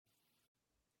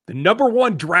The number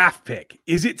one draft pick,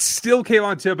 is it still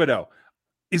Kayvon Thibodeaux?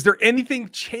 Is there anything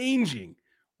changing?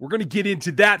 We're going to get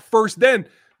into that first. Then,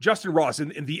 Justyn Ross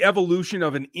and the evolution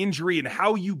of an injury and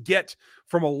how you get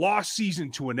from a lost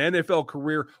season to an NFL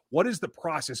career. What is the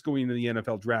process going into the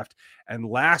NFL draft? And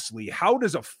lastly, how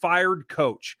does a fired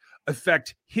coach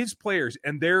affect his players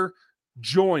and their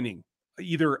joining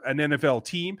either an NFL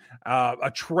team, a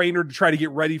trainer to try to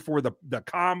get ready for the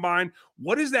combine?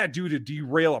 What does that do to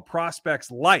derail a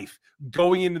prospect's life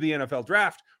going into the NFL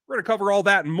draft? We're going to cover all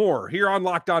that and more here on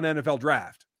Locked On NFL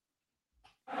Draft.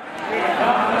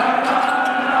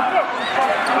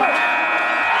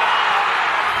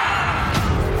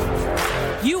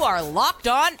 You are Locked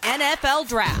On NFL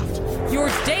Draft,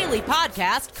 your daily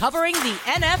podcast covering the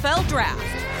NFL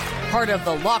Draft. Part of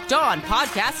the Locked On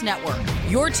Podcast Network,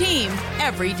 your team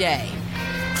every day.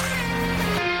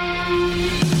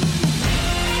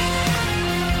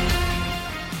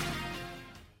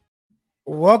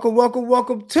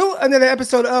 Welcome to another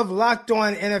episode of Locked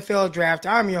On NFL Draft.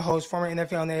 I'm your host, former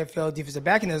NFL and AFL defensive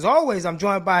back, and as always, I'm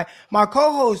joined by my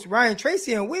co-host, Ryan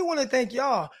Tracy, and we want to thank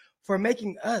y'all for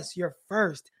making us your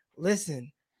first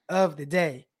listen of the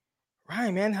day.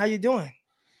 Ryan, man, how you doing?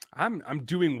 I'm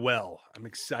doing well. I'm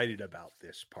excited about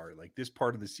this part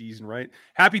of the season, right?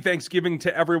 Happy Thanksgiving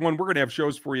to everyone. We're going to have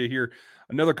shows for you here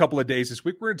another couple of days this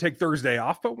week. We're going to take Thursday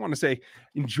off, but I want to say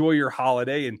enjoy your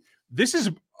holiday. And this is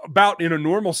about in a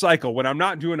normal cycle when I'm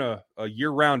not doing a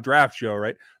year-round draft show,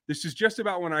 right? This is just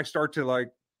about when I start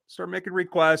making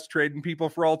requests, trading people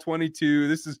for all 22.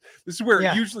 This is where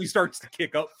it usually starts to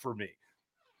kick up for me.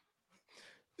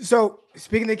 So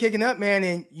speaking of kicking up, man,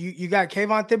 and you got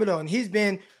Kayvon Thibodeaux, and he's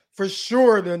been for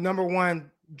sure the number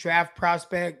one draft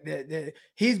prospect. That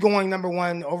he's going number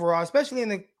one overall, especially in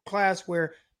the class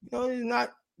where he's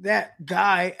not that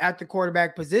guy at the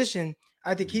quarterback position.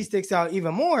 I think he sticks out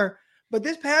even more. But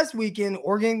this past weekend,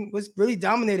 Oregon was really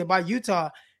dominated by Utah.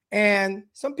 And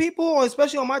some people,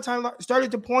 especially on my time, started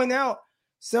to point out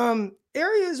some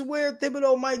areas where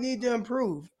Thibodeaux might need to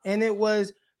improve. And it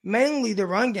was mainly the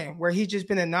run game, where he's just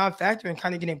been a non-factor and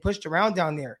kind of getting pushed around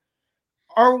down there.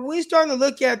 Are we starting to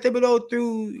look at Thibodeaux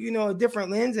through, a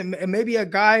different lens and maybe a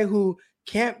guy who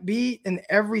can't be an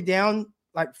every down,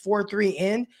 like 4-3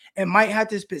 end and might have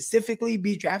to specifically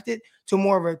be drafted to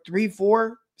more of a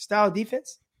 3-4 style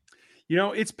defense?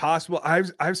 It's possible.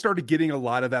 I've started getting a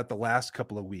lot of that the last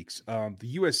couple of weeks.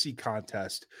 The USC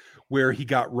contest where he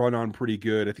got run on pretty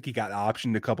good. I think he got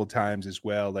optioned a couple times as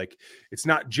well. Like, it's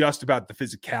not just about the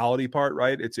physicality part,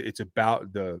 right? It's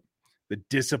about the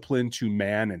discipline to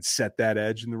man and set that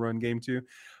edge in the run game too.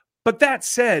 But that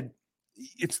said,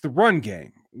 it's the run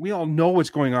game. We all know what's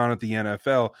going on at the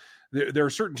NFL. There are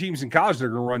certain teams in college that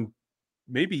are going to run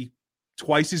maybe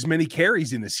twice as many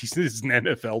carries in the season as an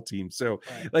NFL team. So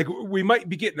we might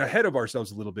be getting ahead of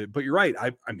ourselves a little bit, but you're right.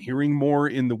 I'm hearing more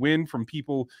in the wind from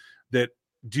people that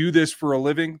do this for a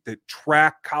living, that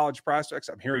track college prospects.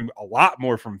 I'm hearing a lot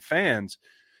more from fans.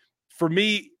 For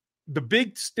me, the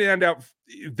big standout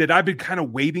that I've been kind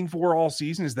of waiting for all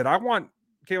season is that I want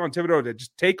Kayvon Thibodeaux to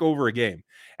just take over a game.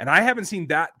 And I haven't seen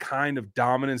that kind of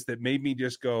dominance that made me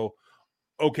just go,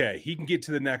 okay, he can get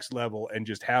to the next level and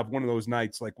just have one of those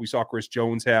nights like we saw Chris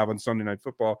Jones have on Sunday Night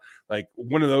Football, like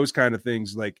one of those kind of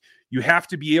things. Like, you have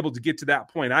to be able to get to that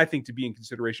point, I think, to be in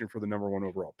consideration for the number one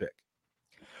overall pick.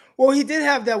 Well, he did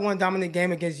have that one dominant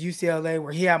game against UCLA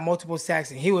where he had multiple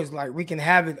sacks and he was like wreaking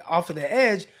havoc off of the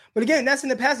edge. But again, that's in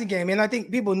the passing game. And I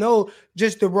think people know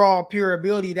just the raw, pure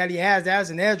ability that he has as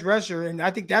an edge rusher. And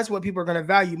I think that's what people are going to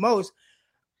value most.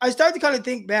 I started to kind of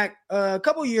think back a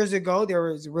couple years ago. There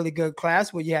was a really good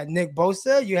class where you had Nick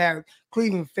Bosa, you had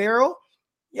Cleveland Farrell.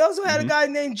 You also had a guy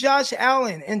named Josh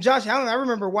Allen. And Josh Allen, I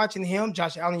remember watching him.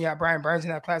 Josh Allen, you had Brian Burns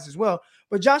in that class as well.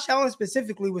 But Josh Allen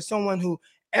specifically was someone who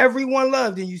everyone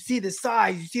loved. And you see the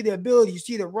size, you see the ability, you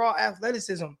see the raw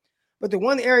athleticism. But the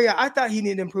one area I thought he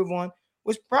needed to improve on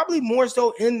was probably more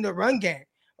so in the run game.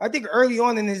 I think early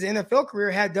on in his NFL career,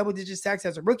 had double-digit sacks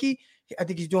as a rookie. I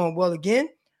think he's doing well again.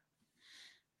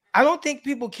 I don't think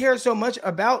people care so much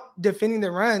about defending the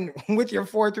run with your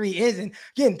 4-3 ends. And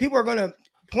again, people are going to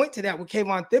point to that with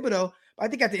Kayvon Thibodeaux. But I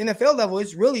think at the NFL level,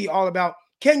 it's really all about,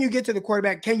 can you get to the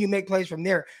quarterback? Can you make plays from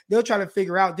there? They'll try to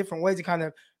figure out different ways to kind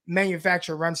of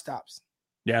manufacture run stops.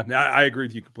 Yeah, I agree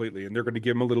with you completely. And they're going to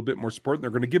give him a little bit more support, and they're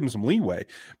going to give him some leeway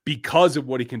because of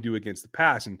what he can do against the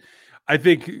pass. And I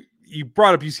think you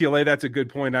brought up UCLA. That's a good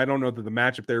point. I don't know that the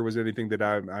matchup there was anything that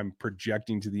I'm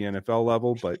projecting to the NFL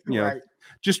level, but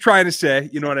just trying to say,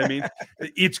 you know what I mean?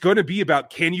 It's going to be about,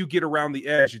 can you get around the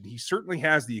edge? And he certainly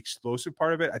has the explosive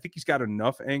part of it. I think he's got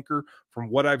enough anchor from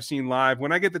what I've seen live.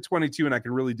 When I get to 22 and I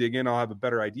can really dig in, I'll have a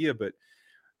better idea. But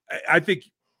I think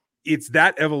it's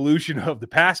that evolution of the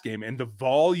pass game and the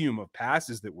volume of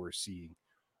passes that we're seeing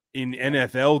in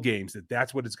NFL games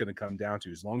that's what it's going to come down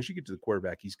to. As long as you get to the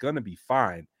quarterback, he's going to be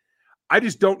fine. I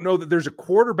just don't know that there's a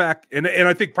quarterback, and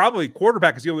I think probably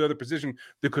quarterback is the only other position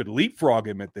that could leapfrog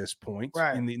him at this point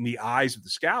in the eyes of the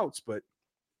scouts, but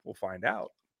we'll find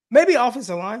out. Maybe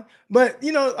offensive line, but,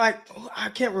 like, I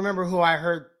can't remember who I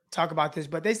heard talk about this,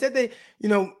 but they said they,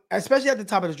 especially at the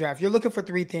top of the draft, you're looking for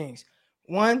three things.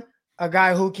 One, a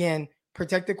guy who can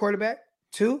protect the quarterback.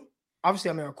 Two,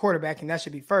 obviously, a quarterback, and that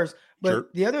should be first,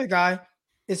 but the other guy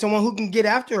is someone who can get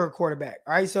after a quarterback.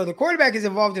 All right. So the quarterback is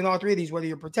involved in all three of these, whether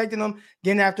you're protecting them,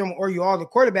 getting after them, or you are the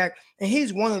quarterback. And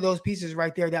he's one of those pieces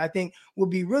right there that I think will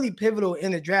be really pivotal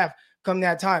in the draft come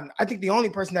that time. I think the only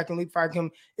person that can leapfrog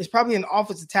him is probably an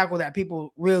offensive tackle that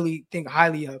people really think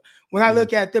highly of. When I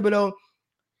look at Thibodeaux,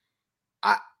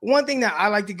 one thing that I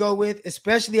like to go with,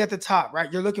 especially at the top,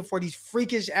 right? You're looking for these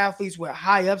freakish athletes with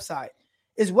high upside,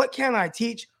 is what can I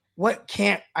teach? What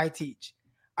can't I teach?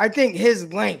 I think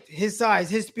his length, his size,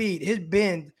 his speed, his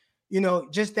bend,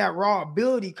 just that raw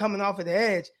ability coming off of the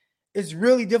edge, it's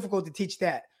really difficult to teach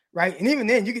that, right? And even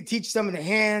then, you can teach some of the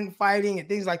hand fighting and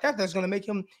things like that. That's going to make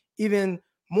him even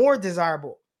more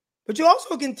desirable. But you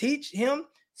also can teach him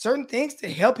certain things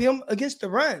to help him against the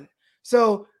run.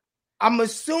 So I'm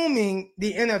assuming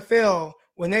the NFL,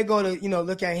 when they go to,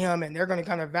 look at him and they're going to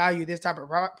kind of value this type of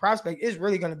prospect, is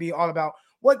really going to be all about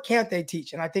what can't they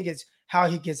teach? And I think it's how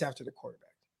he gets after the quarterback.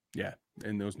 Yeah,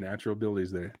 and those natural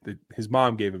abilities there that his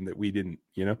mom gave him that we didn't,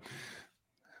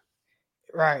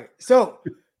 Right. So,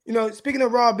 speaking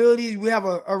of raw abilities, we have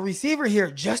a receiver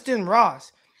here, Justyn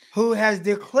Ross, who has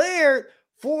declared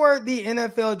for the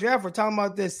NFL draft. We're talking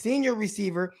about the senior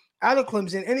receiver out of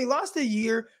Clemson, and he lost a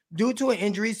year due to an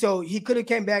injury. So he could have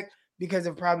came back because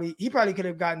of he probably could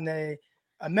have gotten a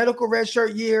medical red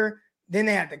shirt year. Then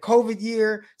they had the COVID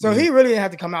year. So he really didn't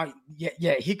have to come out.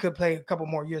 Yeah, he could play a couple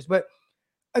more years, but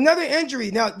another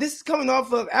injury. Now, this is coming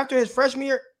off of after his freshman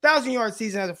year, 1,000-yard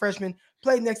season as a freshman,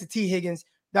 played next to T. Higgins.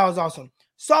 That was awesome.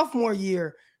 Sophomore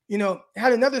year,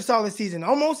 had another solid season,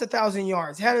 almost 1,000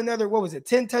 yards, had another,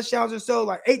 10 touchdowns or so,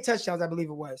 like 8 touchdowns, I believe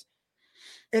it was.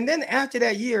 And then after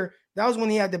that year, that was when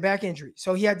he had the back injury.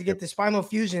 So he had to get the spinal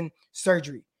fusion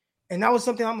surgery. And that was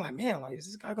something I'm like, man, is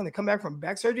this guy going to come back from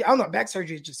back surgery? I don't know. Back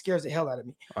surgery just scares the hell out of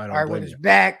me. I don't with his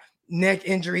back, neck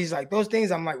injuries, like those things,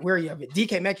 I'm like wary of it.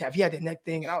 DK Metcalf, he had the neck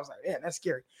thing, and I was like, man, that's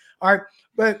scary. All right.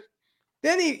 But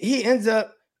then he ends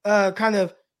up kind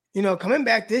of, coming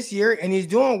back this year, and he's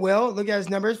doing well. Look at his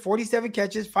numbers, 47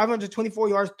 catches, 524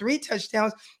 yards, 3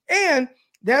 touchdowns. And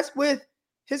that's with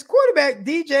his quarterback,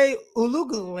 DJ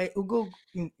Ugalele.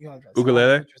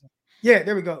 Yeah,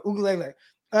 there we go. Ugalele.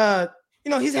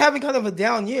 He's having kind of a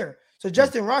down year. So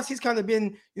Justyn Ross, he's kind of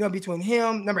been, between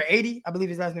him, number 80, I believe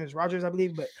his last name is Rogers,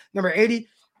 but number 80,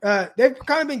 they've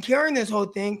kind of been carrying this whole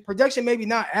thing. Production maybe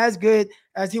not as good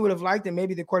as he would have liked, and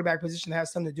maybe the quarterback position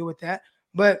has something to do with that.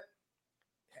 But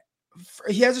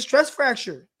he has a stress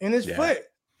fracture in his foot,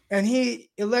 and he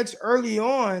elects early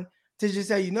on to just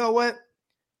say, you know what,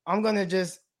 I'm going to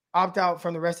just opt out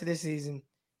from the rest of this season,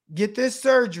 get this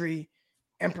surgery,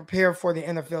 and prepare for the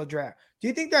NFL draft. Do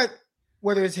you think that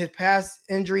whether it's his past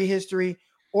injury history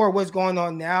or what's going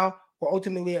on now will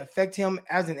ultimately affect him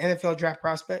as an NFL draft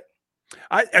prospect?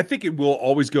 I think it will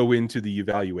always go into the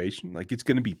evaluation. Like, it's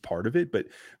going to be part of it. But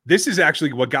this is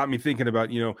actually what got me thinking about,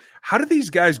 how do these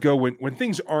guys go when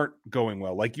things aren't going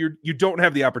well? Like, you don't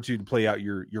have the opportunity to play out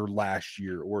your last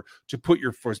year or to put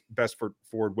your best foot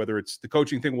forward, whether it's the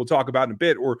coaching thing we'll talk about in a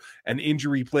bit or an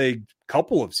injury-plagued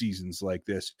couple of seasons like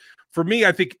this. For me,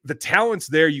 I think the talent's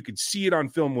there. You can see it on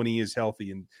film when he is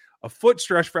healthy. And a foot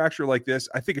stress fracture like this,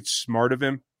 I think it's smart of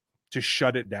him to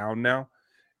shut it down now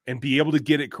and be able to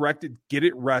get it corrected, get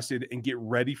it rested, and get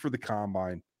ready for the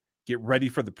combine, get ready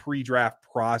for the pre-draft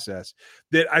process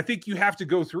that I think you have to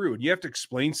go through. And you have to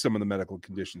explain some of the medical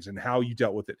conditions and how you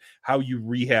dealt with it, how you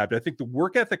rehabbed. I think the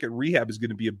work ethic at rehab is going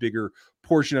to be a bigger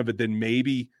portion of it than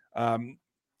maybe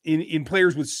in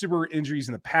players with similar injuries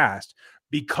in the past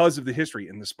because of the history.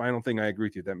 And the spinal thing, I agree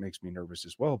with you. That makes me nervous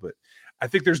as well. But I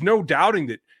think there's no doubting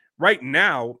that right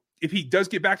now, if he does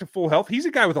get back to full health, he's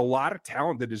a guy with a lot of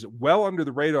talent that is well under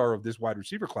the radar of this wide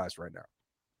receiver class right now.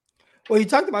 Well, you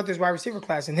talked about this wide receiver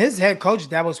class, and his head coach,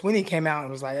 Thibodeaux, Sweeney, came out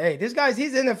and was like, hey, he's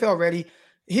NFL ready.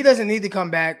 He doesn't need to come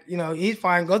back. He's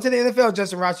fine. Go to the NFL,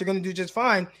 Justyn Ross. You're going to do just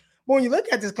fine. But when you look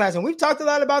at this class, and we've talked a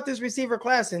lot about this receiver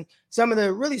class and some of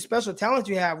the really special talents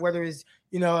you have, whether it's,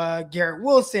 Garrett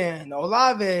Wilson,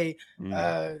 Olave,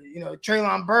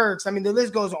 Treylon Burks. I mean, the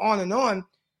list goes on and on.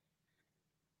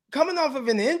 Coming off of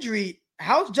an injury,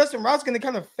 how's Justyn Ross going to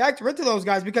kind of factor into those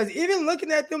guys? Because even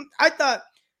looking at them, I thought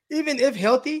even if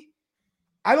healthy,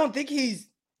 I don't think he's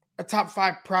a top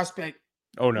 5 prospect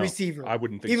receiver. I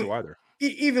wouldn't think so either.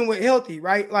 Even with healthy,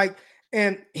 right? Like,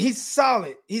 and he's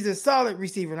solid. He's a solid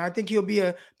receiver, and I think he'll be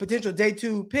a potential day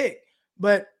 2 pick.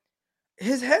 But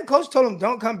his head coach told him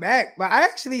don't come back. But I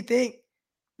actually think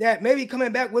that maybe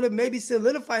coming back would have maybe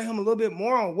solidified him a little bit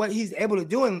more on what he's able to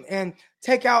do and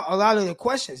take out a lot of the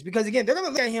questions. Because again, they're going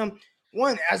to look at him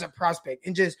one as a prospect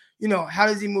and just, how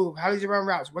does he move? How does he run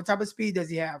routes? What type of speed does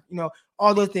he have?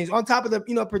 All those things on top of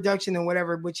the, production and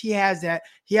whatever, which he has that.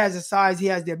 He has the size, he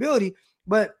has the ability,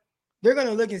 but they're going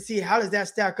to look and see how does that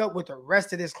stack up with the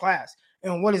rest of this class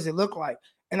and what does it look like?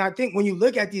 And I think when you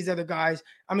look at these other guys,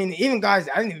 I mean, even guys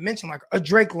I didn't even mention, like a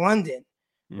Drake London,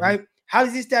 right? How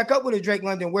does he stack up with a Drake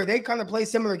London where they kind of play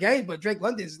similar games, but Drake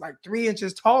London is like 3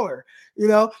 inches taller?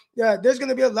 There's going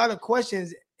to be a lot of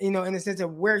questions, in the sense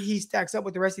of where he stacks up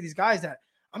with the rest of these guys that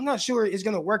I'm not sure is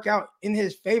going to work out in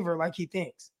his favor like he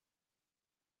thinks.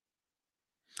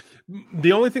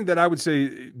 The only thing that I would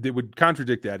say that would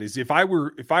contradict that is if I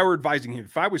were advising him,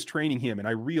 if I was training him and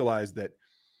I realized that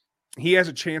he has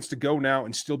a chance to go now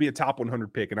and still be a top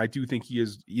 100 pick, and I do think he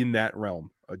is in that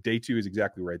realm. Day 2 is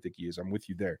exactly where I think he is. I'm with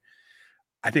you there.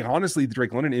 I think honestly the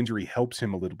Drake London injury helps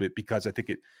him a little bit because I think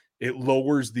it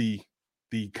lowers the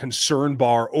concern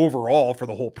bar overall for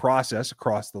the whole process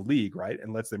across the league, right?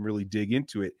 And lets them really dig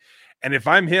into it. And if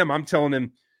I'm him, I'm telling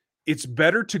him it's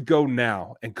better to go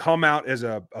now and come out as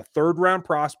a 3rd round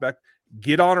prospect,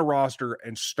 get on a roster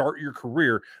and start your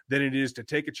career than it is to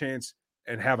take a chance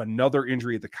and have another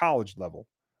injury at the college level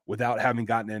without having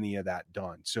gotten any of that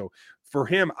done. So for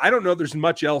him, I don't know there's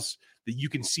much else that you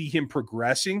can see him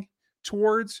progressing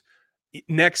towards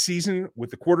next season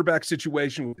with the quarterback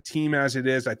situation, with the team as it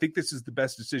is. I think this is the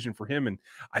best decision for him. And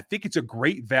I think it's a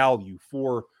great value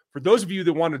for those of you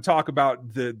that want to talk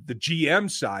about the GM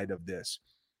side of this.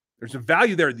 There's a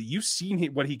value there that you've seen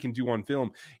what he can do on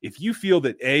film. If you feel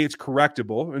that it's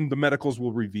correctable, and the medicals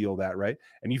will reveal that, right?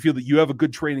 And you feel that you have a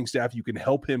good training staff, you can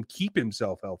help him keep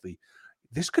himself healthy.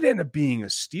 This could end up being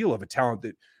a steal of a talent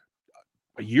that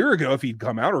a year ago, if he'd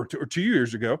come out, or 2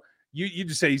 years ago, you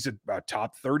just say he's a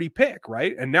top 30 pick,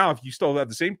 right? And now if you still have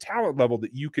the same talent level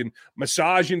that you can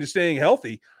massage into staying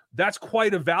healthy, that's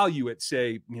quite a value at,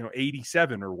 say,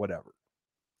 87 or whatever.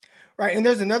 Right, and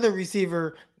there's another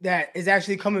receiver that is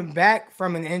actually coming back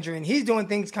from an injury, and he's doing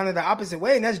things kind of the opposite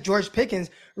way, and that's George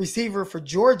Pickens, receiver for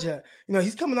Georgia.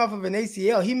 He's coming off of an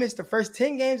ACL. He missed the first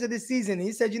 10 games of this season, and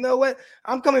he said, you know what,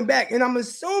 I'm coming back. And I'm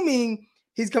assuming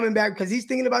he's coming back because he's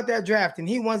thinking about that draft, and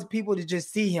he wants people to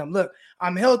just see him. Look,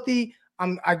 I'm healthy.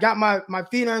 I got my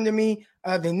feet under me.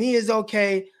 The knee is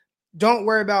okay. Don't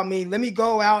worry about me. Let me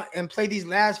go out and play these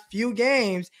last few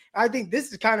games. I think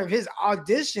this is kind of his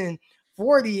audition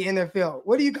for the NFL.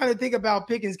 What do you kind of think about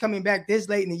Pickens coming back this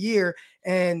late in the year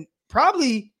and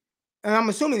probably, and I'm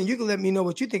assuming you can let me know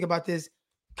what you think about this,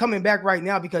 coming back right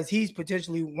now because he's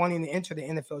potentially wanting to enter the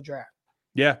NFL draft?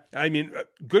 Yeah, I mean,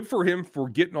 good for him for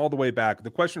getting all the way back.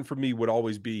 The question for me would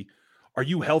always be, are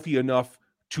you healthy enough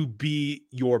to be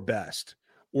your best?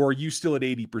 Or are you still at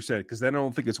 80%? Because then I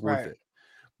don't think it's worth it.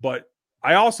 But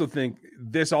I also think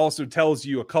this also tells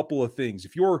you a couple of things.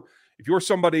 If you're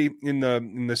somebody in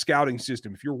the scouting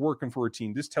system, if you're working for a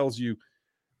team, this tells you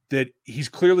that he's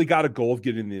clearly got a goal of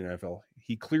getting in the NFL.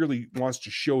 He clearly wants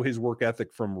to show his work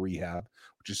ethic from rehab,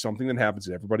 which is something that happens.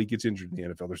 Everybody gets injured in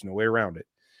the NFL. There's no way around it.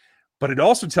 But it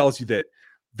also tells you that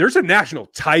there's a national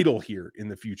title here in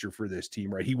the future for this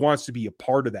team, right? He wants to be a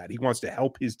part of that. He wants to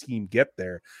help his team get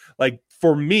there. Like,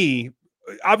 for me,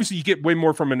 obviously you get way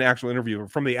more from an actual interview,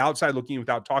 from the outside looking in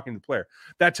without talking to the player.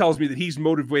 That tells me that he's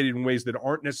motivated in ways that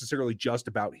aren't necessarily just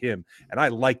about him. And I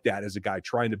like that as a guy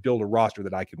trying to build a roster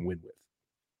that I can win with.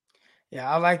 Yeah,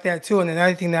 I like that too. And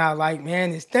another thing that I like,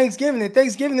 man, is Thanksgiving. And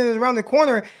Thanksgiving is around the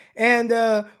corner. And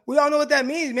we all know what that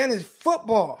means, man, is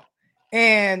football.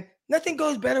 And nothing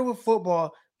goes better with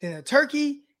football than a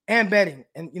turkey and betting.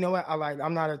 And you know what?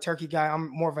 I'm not a turkey guy. I'm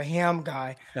more of a ham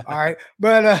guy. All right.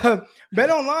 But Bet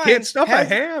Online. Can't stuff a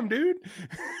ham, dude.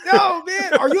 No,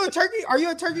 man. Are you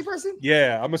a turkey person?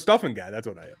 Yeah, I'm a stuffing guy. That's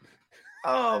what I am.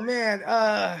 Oh,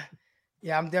 man.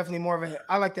 Yeah, I'm definitely more of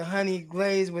I like the honey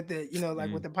glaze with the,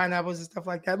 with the pineapples and stuff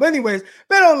like that. But anyways,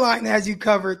 Bet Online has you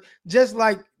covered, just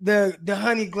like the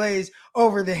honey glaze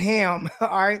over the ham. All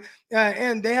right.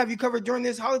 And they have you covered during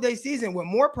this holiday season with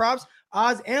more props,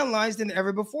 odds, and lines than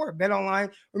ever before. Bet Online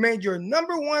remains your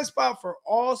number one spot for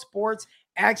all sports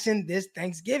action this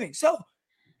Thanksgiving. So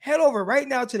head over right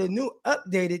now to the new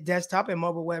updated desktop and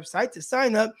mobile website to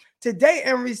sign up today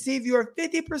and receive your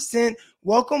 50%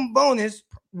 welcome bonus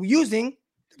using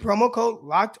the promo code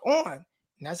Locked On.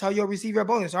 And that's how you'll receive your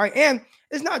bonus. All right. And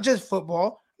it's not just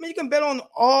football. I mean, you can bet on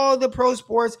all the pro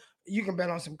sports. You can bet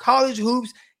on some college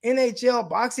hoops, NHL,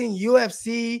 boxing,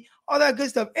 UFC, all that good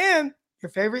stuff, and your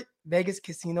favorite Vegas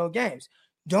casino games.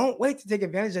 Don't wait to take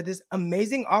advantage of this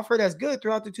amazing offer that's good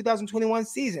throughout the 2021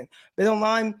 season.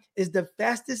 BetOnline is the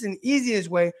fastest and easiest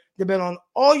way to bet on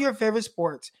all your favorite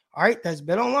sports. All right, that's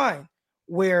BetOnline,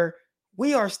 where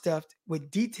we are stuffed with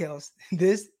details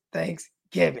this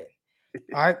Thanksgiving.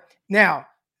 All right, now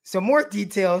some more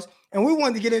details, and we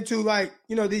wanted to get into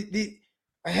the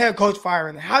head coach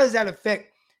firing. How does that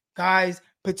affect guys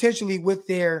potentially with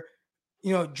their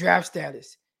draft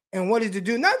status? And what does it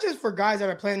do, not just for guys that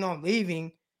are planning on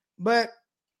leaving, but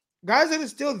guys that are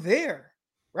still there,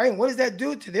 right? And what does that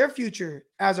do to their future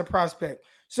as a prospect?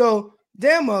 So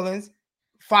Dan Mullen's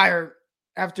fired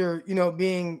after,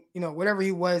 being, whatever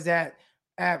he was at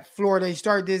Florida. He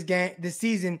started this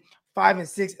season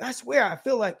 5-6. And I swear, I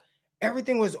feel like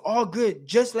everything was all good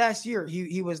just last year.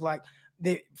 He was like,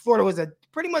 Florida was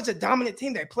pretty much a dominant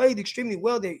team. They played extremely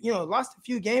well. They, lost a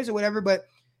few games or whatever, but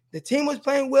the team was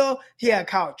playing well. He had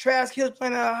Kyle Trask. He was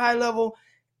playing at a high level.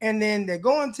 And then they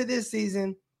go into this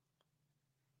season.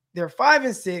 They're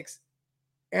 5-6.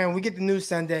 And we get the news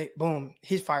Sunday. Boom,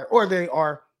 he's fired. Or they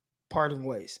are parting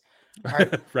ways. All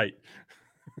right. Right.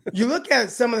 You look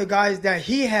at some of the guys that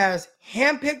he has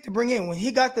handpicked to bring in. When he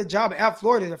got the job at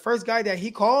Florida, the first guy that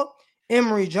he called,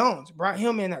 Emory Jones, brought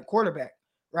him in at quarterback,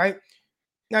 right?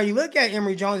 Now you look at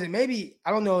Emory Jones, and maybe,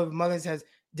 I don't know if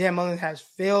Dan Mullen has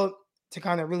failed to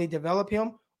kind of really develop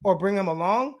him or bring him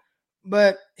along,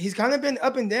 but he's kind of been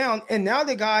up and down. And now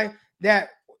the guy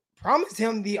that promised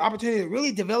him the opportunity to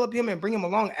really develop him and bring him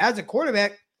along as a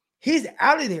quarterback, he's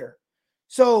out of there.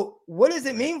 So what does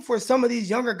it mean for some of these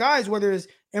younger guys, whether it's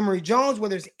Emory Jones,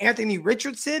 whether it's Anthony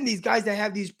Richardson, these guys that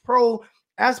have these pro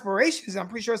aspirations? I'm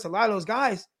pretty sure it's a lot of those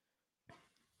guys.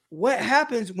 What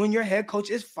happens when your head coach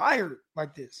is fired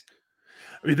like this?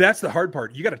 I mean, that's the hard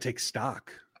part. You got to take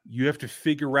stock. You have to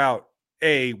figure out,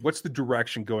 what's the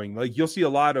direction going? Like, you'll see a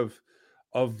lot of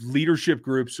leadership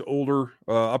groups, older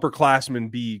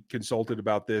upperclassmen be consulted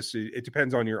about this. It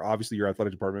depends on your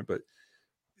athletic department, but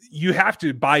you have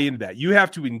to buy into that. You have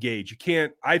to engage. You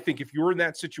can't, I think if you're in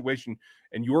that situation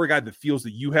and you're a guy that feels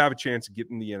that you have a chance of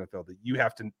getting in the NFL, that you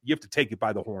have to take it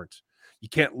by the horns. You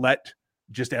can't let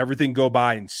just everything go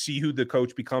by and see who the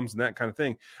coach becomes and that kind of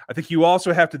thing. I think you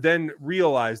also have to then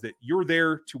realize that you're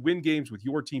there to win games with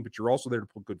your team, but you're also there to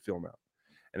put good film out.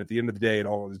 And at the end of the day,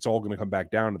 it's all going to come back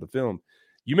down to the film.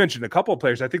 You mentioned a couple of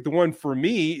players. I think the one for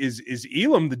me is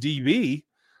Elam, the DB,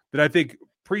 that I think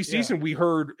preseason we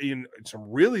heard in some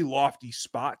really lofty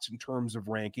spots in terms of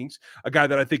rankings, a guy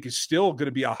that I think is still going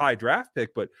to be a high draft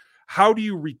pick, but how do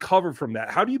you recover from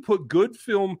that? How do you put good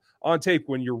film on tape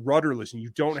when you're rudderless and you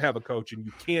don't have a coach and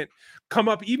you can't come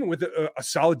up even with a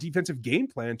solid defensive game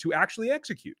plan to actually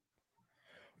execute?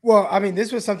 Well, I mean,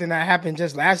 this was something that happened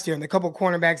just last year, and a couple of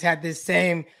cornerbacks had this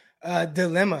same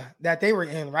dilemma that they were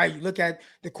in, right? You look at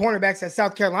the cornerbacks at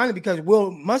South Carolina because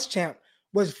Will Muschamp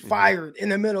was fired in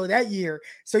the middle of that year.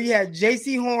 So you had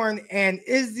J.C. Horn and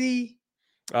Izzy.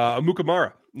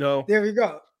 Mukamara. No. There we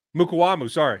go. Mukawamu.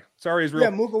 Sorry, Israel.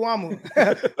 Yeah, Mukawamu.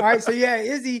 All right, so yeah,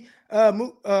 Izzy,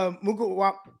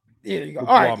 Mukawamu. There you go.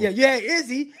 All right, yeah,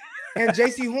 Izzy and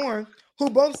J.C. Horn, who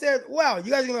both said, "Wow, you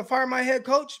guys are gonna fire my head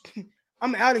coach?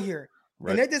 I'm out of here."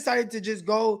 Right. And they decided to just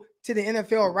go to the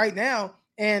NFL right now,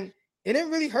 and it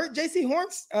didn't really hurt J.C.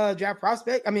 Horn's draft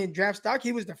stock.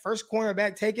 He was the first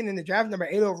cornerback taken in the draft, number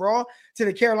 8 overall, to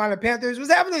the Carolina Panthers. Was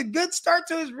having a good start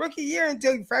to his rookie year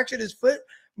until he fractured his foot.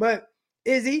 But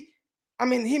Izzy, I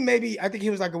think he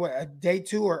was like a day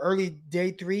 2 or early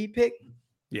day 3 pick.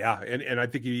 Yeah, and I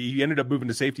think he ended up moving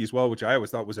to safety as well, which I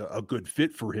always thought was a good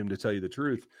fit for him, to tell you the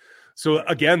truth. So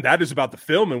again, that is about the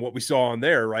film and what we saw on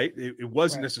there, right? It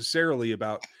wasn't necessarily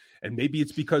about, and maybe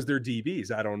it's because they're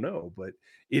DBs, I don't know, but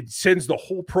it sends the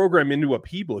whole program into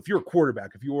upheaval. If you're a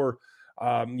quarterback, if you're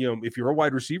if you're a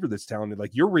wide receiver that's talented,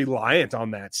 like, you're reliant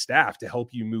on that staff to help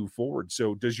you move forward.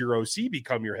 So does your OC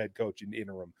become your head coach in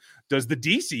interim? Does the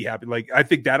DC happen? Like, I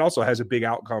think that also has a big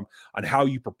outcome on how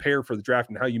you prepare for the draft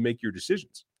and how you make your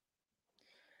decisions.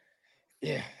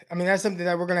 Yeah, I mean, that's something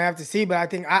that we're going to have to see. But I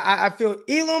think I feel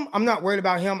Elam, I'm not worried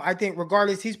about him. I think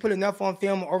regardless, he's put enough on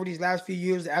film over these last few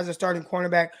years as a starting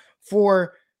cornerback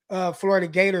for Florida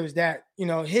Gators that,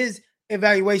 his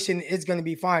evaluation is going to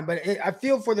be fine. But I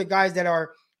feel for the guys that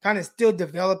are kind of still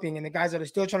developing and the guys that are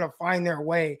still trying to find their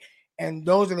way. And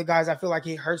those are the guys I feel like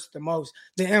he hurts the most.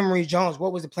 The Emory Jones,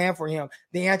 what was the plan for him?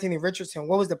 The Anthony Richardson,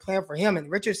 what was the plan for him?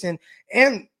 And Richardson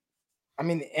and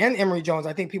Emory Jones,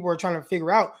 I think people are trying to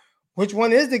figure out, which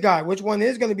one is the guy? Which one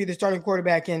is going to be the starting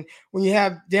quarterback? And when you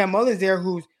have Dan Mullins there,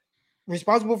 who's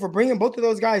responsible for bringing both of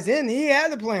those guys in, he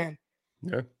had a plan.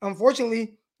 Yeah.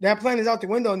 Unfortunately, that plan is out the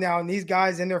window now, and these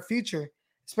guys in their future,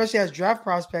 especially as draft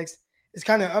prospects, is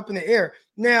kind of up in the air.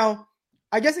 Now,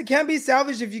 I guess it can be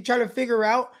salvaged if you try to figure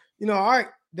out, all right,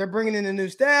 they're bringing in a new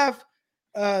staff.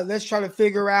 Let's try to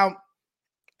figure out,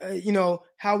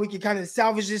 how we can kind of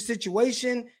salvage this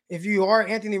situation. If you are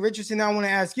Anthony Richardson, I want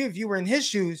to ask you, if you were in his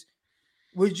shoes,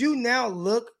 would you now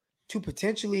look to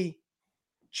potentially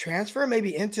transfer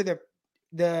maybe into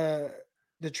the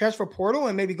transfer portal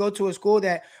and maybe go to a school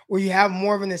where you have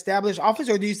more of an established offense?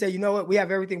 Or do you say, you know what, we have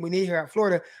everything we need here at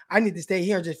Florida. I need to stay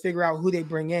here and just figure out who they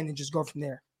bring in and just go from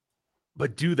there?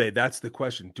 But do they? That's the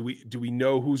question. Do we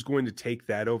know who's going to take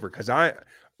that over? Because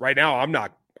right now I'm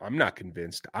not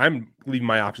convinced. I'm leaving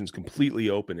my options completely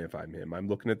open if I'm him. I'm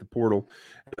looking at the portal.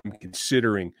 I'm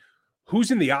considering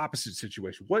who's in the opposite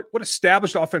situation. What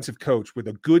established offensive coach with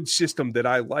a good system that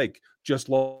I like just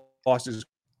lost his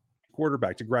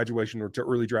quarterback to graduation or to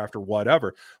early draft or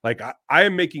whatever. Like I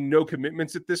am making no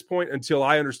commitments at this point until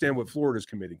I understand what Florida is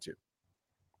committing to.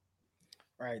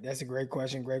 Right. That's a great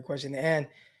question. Great question. And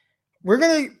we're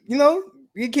going to,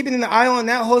 we're keeping an eye on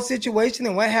that whole situation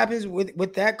and what happens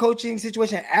with that coaching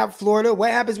situation at Florida.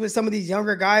 What happens with some of these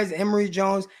younger guys, Emory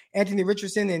Jones, Anthony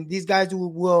Richardson, and these guys who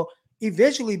will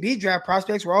eventually be draft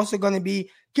prospects. We're also going to be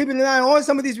keeping an eye on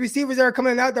some of these receivers that are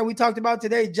coming out that we talked about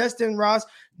today, Justyn Ross,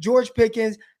 George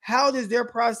Pickens. How does their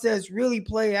process really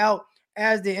play out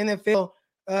as the NFL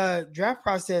draft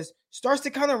process starts to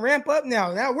kind of ramp up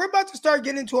now? Now we're about to start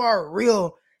getting into our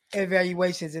real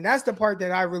evaluations, and that's the part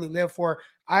that I really live for.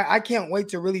 I can't wait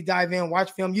to really dive in,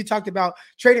 watch film. You talked about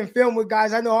trading film with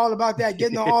guys. I know all about that,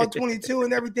 getting the all 22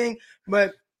 and everything,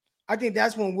 but I think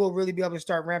that's when we'll really be able to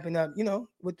start ramping up,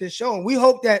 with this show. And we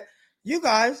hope that you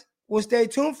guys will stay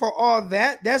tuned for all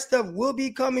that. That stuff will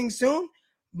be coming soon.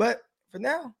 But for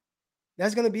now,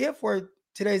 that's going to be it for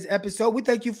today's episode. We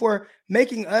thank you for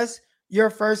making us your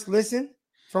first listen.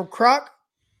 From Croc,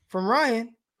 from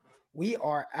Ryan, we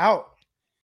are out.